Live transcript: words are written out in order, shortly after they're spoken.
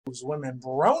women,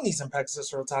 bronies, and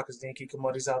Pegasus otakus, dinky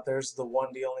commodities out there is the one,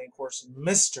 the only, of course,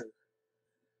 Mr.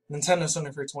 Nintendo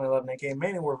Sony for 2011, aka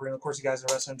Mania Warfare. And of course, you guys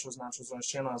are rest intros and outros on his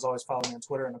channel. As always, follow me on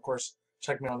Twitter, and of course,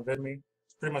 check me on VidMe.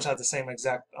 Pretty much have the same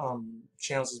exact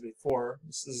channels as before.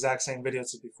 It's the exact same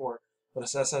videos as before. But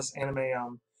it's SS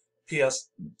Anime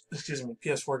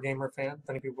PS4 gamer fan. If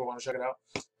any people want to check it out.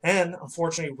 And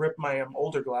unfortunately, ripped my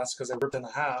older glass because I ripped in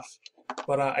half.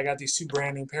 But I got these two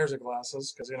brand new pairs of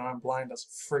glasses because I'm blind as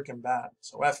freaking bad.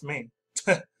 So F me.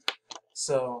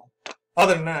 So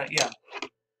other than that, yeah.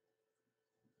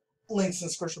 Links in the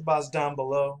description box down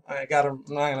below. I got them.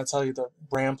 I'm not gonna tell you the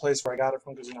brand place where I got it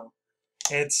from because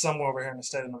it's somewhere over here in the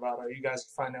state of Nevada. You guys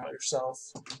can find out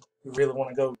yourself. If you really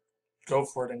want to go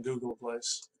for it and Google a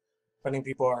place. I think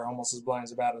people are almost as blind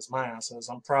as bad as my ass is.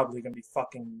 I'm probably gonna be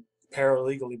fucking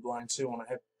paralegally blind too when I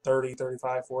hit 30,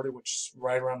 35, 40, which is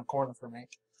right around the corner for me.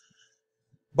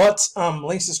 But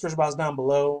links in the description box down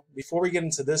below. Before we get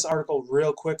into this article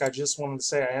real quick, I just wanted to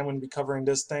say I am going to be covering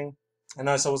this thing. I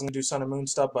know I said I wasn't going to do Sun and Moon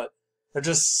stuff, but they're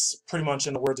just pretty much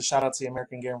in the words of shout out to the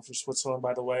American Gamer for Switzerland,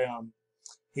 by the way.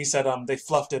 He said they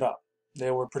fluffed it up.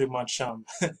 They were pretty much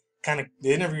the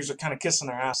interviews are kind of kissing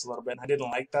their ass a little bit, and I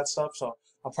didn't like that stuff, so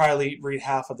I'll probably read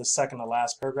half of the second to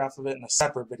last paragraph of it in a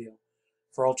separate video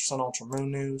for Ultra Sun, Ultra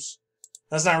Moon news.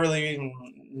 That's not really even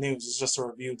news, it's just a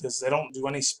review. They don't do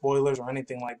any spoilers or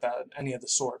anything like that, any of the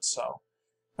sorts, so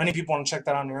if any people want to check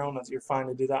that on your own, you're fine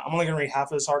to do that. I'm only going to read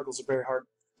half of this article. It's a very hard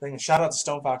thing. Shout out to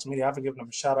Stone Fox Media. I haven't given them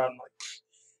a shout out in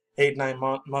like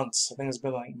 8-9 months. I think it's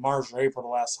been like March or April the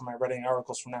last time I read any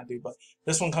articles from that dude, but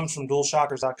this one comes from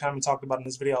DualShockers.com. We talked about in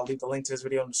this video. I'll leave the link to his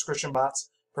video in the description box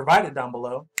provided down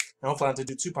below, and hopefully I'll have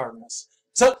to do two-part on this.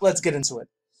 So let's get into it.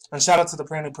 And shout out to the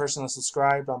brand new person that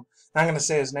subscribed. I'm not going to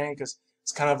say his name because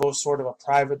it's kind of a sort of a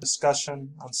private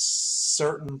discussion on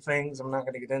certain things I'm not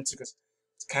going to get into because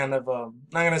it's kind of, not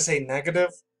going to say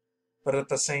negative, but at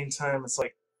the same time, it's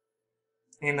like,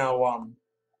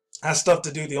 has stuff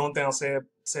to do, the only thing I'll say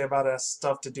about it has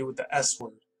stuff to do with the S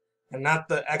word. And not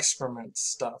the excrement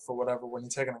stuff or whatever when you're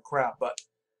taking a crap, but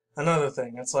another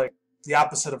thing. It's like the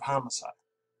opposite of homicide.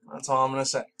 That's all I'm going to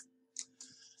say.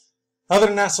 Other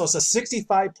than that, so it says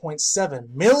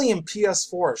 65.7 million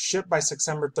PS4 shipped by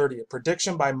September 30th.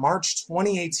 Prediction by March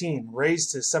 2018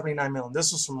 raised to 79 million.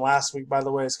 This was from last week, by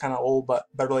the way. It's kind of old, but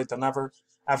better late than never.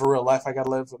 I have a real life I got to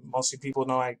live. Most of you people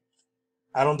know I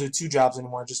don't do two jobs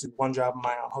anymore. I just do one job,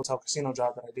 my hotel casino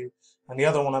job that I do. And the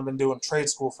other one I've been doing trade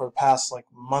school for the past like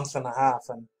month and a half.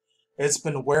 And it's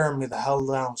been wearing me the hell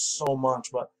down so much.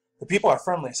 But the people are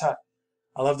friendly as heck.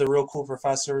 I love the real cool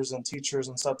professors and teachers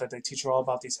and stuff that they teach you all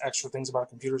about these extra things about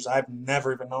computers I've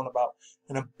never even known about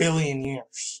in a billion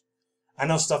years. I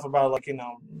know stuff about like,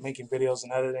 making videos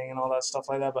and editing and all that stuff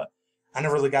like that, but I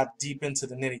never really got deep into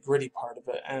the nitty-gritty part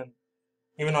of it. And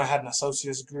even though I had an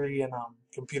associate's degree in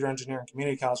computer engineering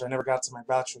community college, I never got to my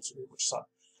bachelor's degree, which sucked.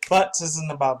 But this isn't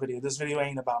about video. This video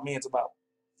ain't about me. It's about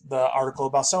the article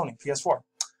about Sony, PS4.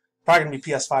 Probably going to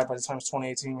be PS5 by the time it's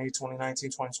 2018, maybe 2019,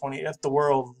 2020, if the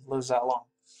world lives that long.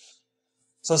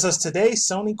 So it says, today,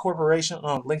 Sony Corporation,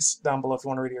 links down below if you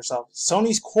want to read it yourself.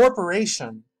 Sony's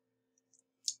Corporation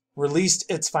released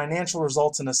its financial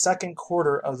results in the second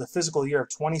quarter of the fiscal year of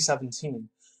 2017,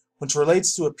 which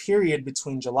relates to a period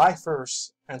between July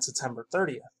 1st and September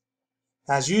 30th.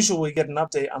 As usual, we get an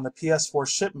update on the PS4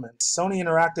 shipments. Sony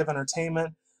Interactive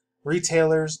Entertainment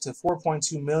retailers to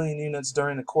 4.2 million units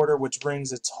during the quarter, which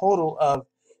brings a total of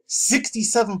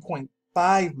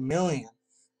 67.5 million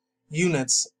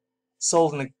units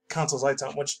sold in the console's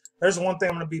lifetime, which there's one thing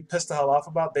I'm going to be pissed the hell off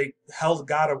about. They held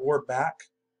God of War back.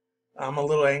 I'm a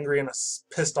little angry and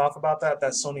pissed off about that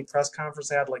Sony press conference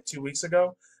they had like 2 weeks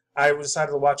ago. I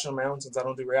decided to watch it on my own since I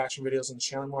don't do reaction videos on the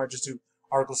channel anymore. I just do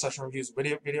article session reviews of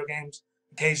video games,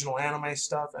 occasional anime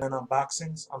stuff, and then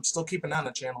unboxings. I'm still keeping that on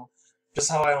the channel. Just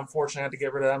how I unfortunately had to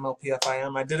get rid of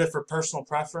MLPFIM. I did it for personal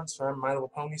preference for My Little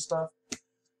Pony stuff.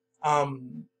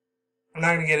 I'm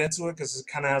not going to get into it because it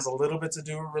kind of has a little bit to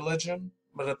do with religion,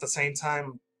 but at the same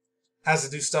time has to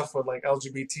do stuff with like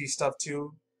LGBT stuff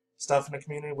too, stuff in the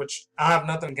community, which I have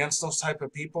nothing against those type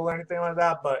of people or anything like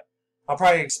that, but I'll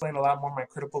probably explain a lot more on my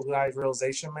Critical Guide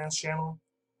Realization Man's channel.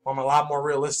 I'm a lot more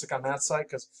realistic on that site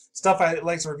because I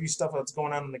like to review stuff that's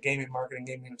going on in the gaming market and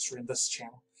gaming industry in this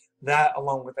channel. That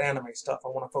along with anime stuff, I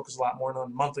want to focus a lot more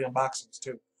on monthly unboxings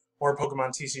too, or a Pokemon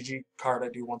TCG card I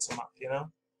do once a month,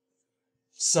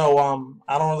 So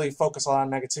I don't really focus a lot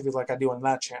on negativity like I do on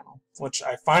that channel, which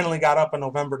I finally got up on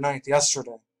November 9th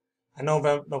yesterday. I know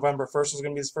November 1st was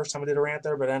going to be the first time I did a rant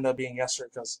there, but it ended up being yesterday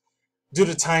because due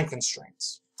to time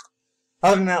constraints.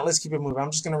 Other than that, let's keep it moving.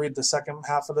 I'm just going to read the second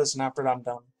half of this, and after that, I'm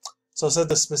done. So it said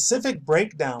the specific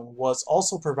breakdown was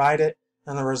also provided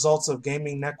in the results of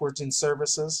gaming networking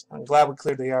services. I'm glad we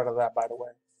cleared the air out of that, by the way.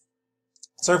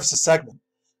 Services segment,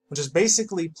 which is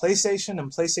basically PlayStation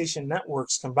and PlayStation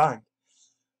Networks combined.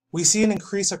 We see an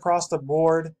increase across the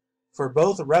board for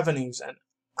both revenues and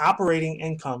operating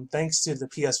income thanks to the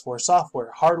PS4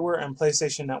 software, hardware, and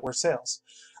PlayStation Network sales.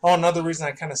 Oh, another reason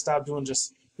I kind of stopped doing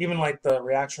just even like the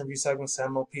reaction review segments to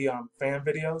MLP on fan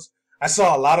videos. I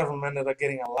saw a lot of them ended up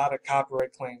getting a lot of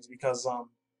copyright claims because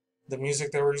the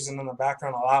music they were using in the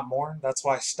background a lot more. That's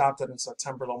why I stopped it in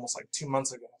September, almost like 2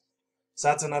 months ago. So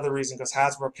that's another reason, because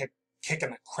Hasbro kept kicking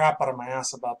the crap out of my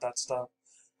ass about that stuff.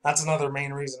 That's another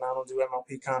main reason I don't do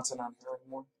MLP content on here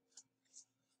anymore.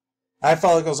 I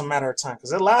felt like it was a matter of time,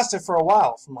 because it lasted for a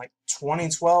while, from like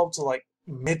 2012 to like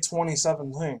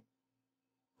mid-2017.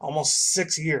 Almost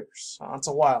 6 years. So that's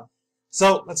a while.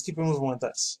 So let's keep moving with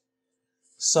this.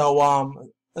 So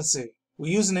let's see.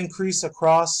 We see an increase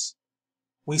across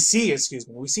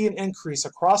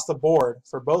the board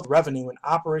for both revenue and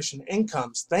operation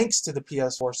incomes thanks to the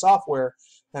PS4 software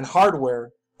and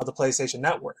hardware of the PlayStation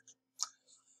Network.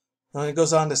 And it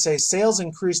goes on to say sales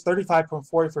increased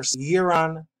 35.40% year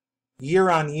on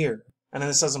year. And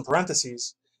then it says in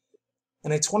parentheses,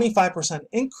 and a 25%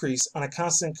 increase on a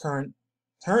constant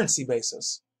currency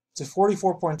basis to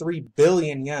 44.3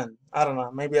 billion yen. I don't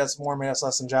know. Maybe that's more, maybe that's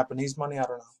less than Japanese money. I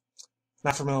don't know.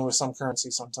 Not familiar with some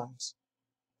currency sometimes.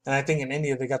 And I think in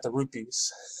India they got the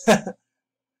rupees.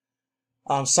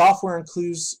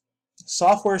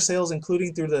 Software sales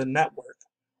including through the network.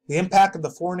 The impact of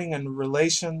the foreign and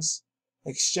relations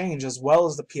exchange as well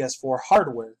as the PS4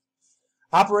 hardware.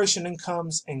 Operation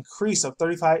incomes increase of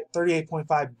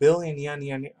 38.5 billion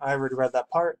yen. I already read that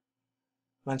part.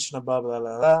 Mentioned above, blah,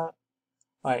 blah, blah.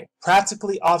 All right.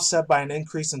 Practically offset by an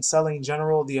increase in selling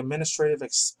general the administrative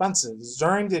expenses.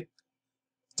 During the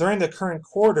current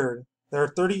quarter, there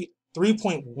are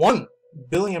 33.1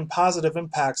 billion positive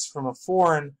impacts from a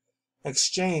foreign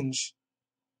exchange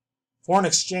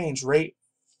rate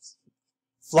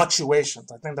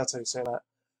fluctuations. I think that's how you say that.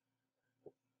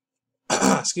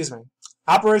 Excuse me.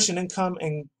 Operation income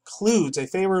includes a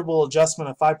favorable adjustment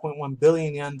of 5.1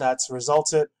 billion yen that's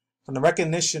resulted from the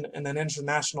recognition in an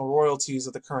international royalties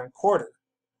of the current quarter,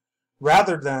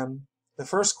 rather than the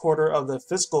first quarter of the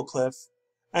fiscal cliff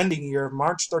ending year of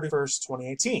March 31st,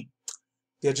 2018.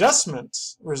 The adjustment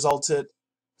resulted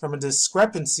from a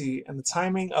discrepancy in the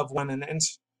timing of when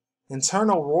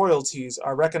internal royalties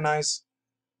are recognized,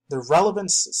 the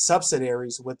relevant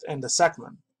subsidiaries within the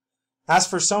segment. As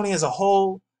for Sony as a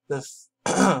whole, the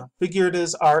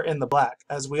figures are in the black,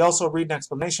 as we also read an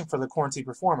explanation for the quarantine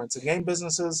performance. The game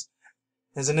businesses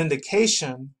is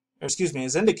indicated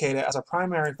as a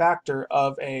primary factor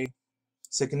of a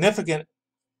significant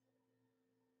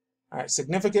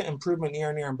improvement year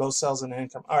on year in both sales and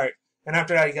income. All right, and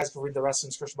after that, you guys can read the rest in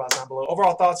the description box down below.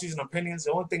 Overall thoughts, views, and opinions.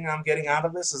 The only thing I'm getting out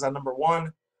of this is that number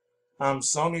one,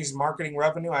 Sony's marketing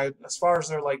revenue. As far as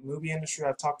their like movie industry,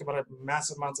 I've talked about it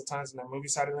massive amounts of times in their movie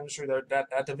side of the industry.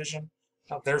 That division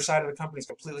of their side of the company is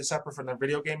completely separate from their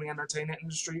video gaming entertainment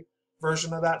industry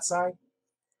version of that side.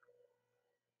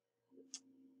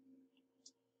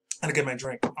 I had to get my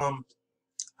drink.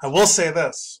 I will say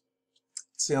this.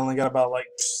 See, I only got about like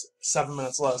 7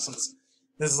 minutes left since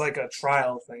this is like a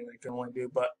trial thing they can only do.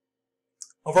 But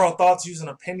overall thoughts, views, and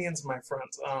opinions, my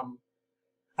friends.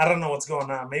 I don't know what's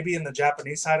going on. Maybe in the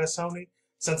Japanese side of Sony,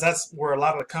 since that's where a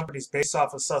lot of the companies based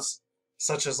off of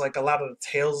such as like a lot of the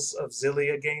Tales of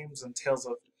Xillia games and Tales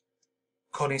of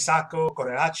Konisako,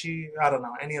 Koreachi, I don't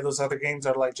know, any of those other games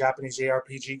that are like Japanese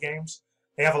JRPG games.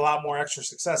 They have a lot more extra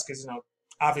success because,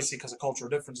 obviously because of cultural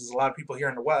differences. A lot of people here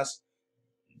in the West,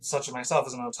 such as myself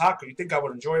as an otaku, you think I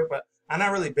would enjoy it, but I'm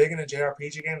not really big in a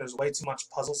JRPG game. There's way too much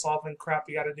puzzle solving crap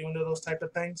you got to do into those type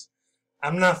of things.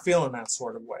 I'm not feeling that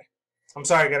sort of way. I'm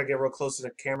sorry, I got to get real close to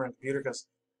the camera and computer because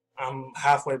I'm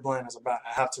halfway blind as a bat.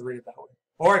 I have to read it that way.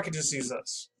 Or I could just use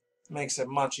this. It makes it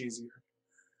much easier.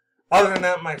 Other than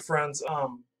that, my friends,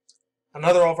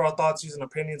 another overall thoughts, views, and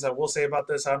opinions I will say about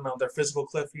this. I don't know, their physical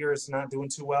cliff year is not doing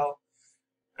too well.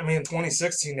 I mean, in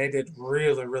 2016, they did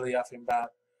really, really effing bad.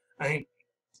 I mean,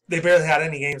 they barely had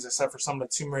any games except for some of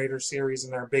the Tomb Raider series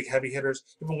and their big heavy hitters.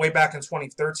 Even way back in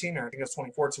 2013, or I think it was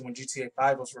 2014 when GTA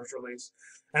 5 was first released.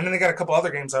 And then they got a couple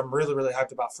other games I'm really, really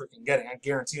hyped about freaking getting. I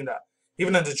guarantee you that.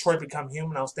 Even in Detroit Become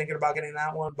Human, I was thinking about getting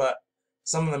that one, but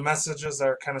some of the messages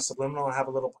are kind of subliminal. I have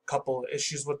a couple of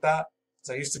issues with that.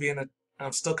 So I used to be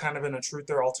I'm still kind of in a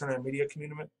truther alternative media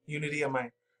community on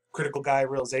my Critical Guy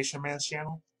Realization Man's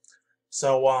channel.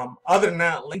 So other than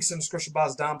that, links in the description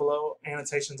box down below,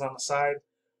 annotations on the side.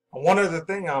 And one other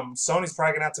thing, Sony's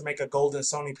probably gonna have to make a golden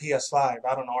Sony PS5.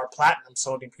 I don't know, or platinum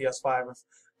Sony PS5 if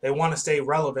they want to stay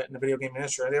relevant in the video game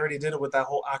industry. They already did it with that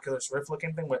whole Oculus Rift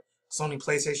looking thing with Sony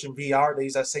PlayStation VR. They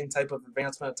use that same type of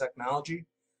advancement of technology.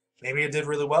 Maybe it did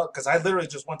really well because I literally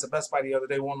just went to Best Buy the other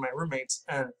day, one of my roommates,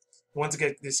 and went to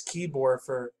get this keyboard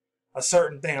for a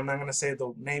certain thing. I'm not gonna say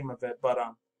the name of it, but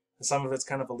some of it's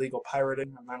kind of illegal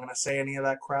pirating. I'm not gonna say any of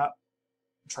that crap.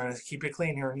 I'm trying to keep it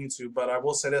clean here on YouTube, but I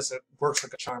will say this: it works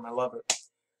like a charm. I love it.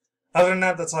 Other than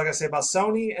that, that's all I gotta say about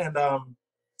Sony and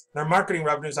their marketing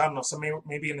revenues. I don't know. So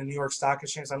maybe in the New York Stock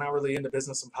Exchange, I'm not really into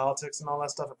business and politics and all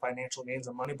that stuff, and financial gains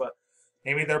and money, but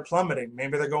maybe they're plummeting.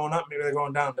 Maybe they're going up. Maybe they're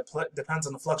going down. It depends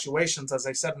on the fluctuations, as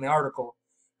they said in the article,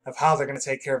 of how they're going to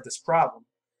take care of this problem.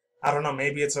 I don't know.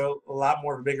 Maybe it's a lot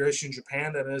more of a bigger issue in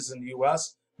Japan than it is in the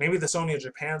U.S. Maybe the Sony of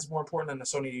Japan is more important than the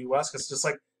Sony of the U.S. because it's just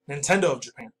like Nintendo of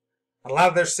Japan. A lot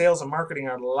of their sales and marketing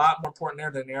are a lot more important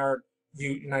there than they are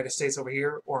United States over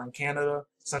here or in Canada,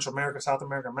 Central America, South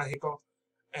America, Mexico,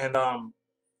 and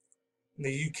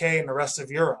the UK and the rest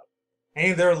of Europe.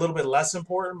 Maybe they're a little bit less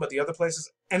important, but the other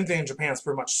places, anything in Japan is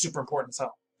pretty much super important as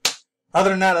hell. Other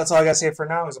than that, that's all I got to say for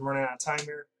now because I'm running out of time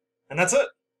here. And that's it.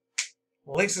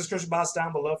 Links to the description box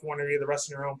down below if you want to read the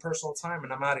rest in your own personal time,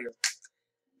 and I'm out of here.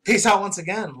 Peace out once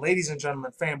again, ladies and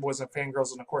gentlemen, fanboys and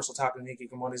fangirls, and of course, we'll talk to Nikki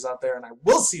Commodities out there, and I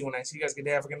will see you when I see you guys. Good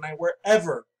day, have a good night,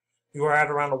 wherever you are at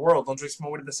around the world. Don't drink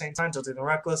smoke weed at the same time. Don't take the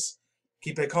reckless.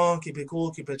 Keep it calm, keep it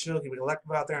cool, keep it chill, keep it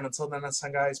collective out there. And until then, next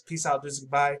time, guys, peace out, dudes,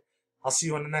 goodbye. I'll see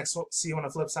you on the next. See you on the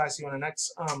flip side. See you on the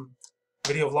next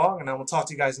video vlog, and I will talk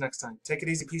to you guys next time. Take it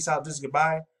easy, peace out, dudes,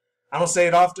 goodbye. I don't say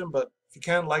it often, but if you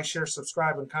can, like, share,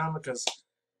 subscribe, and comment,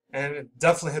 and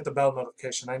definitely hit the bell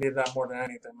notification. I need that more than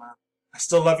anything, man. I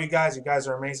still love you guys. You guys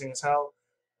are amazing as hell.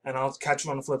 And I'll catch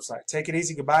you on the flip side. Take it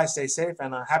easy. Goodbye. Stay safe.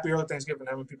 And happy early Thanksgiving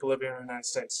to everyone people living here in the United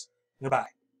States. Goodbye.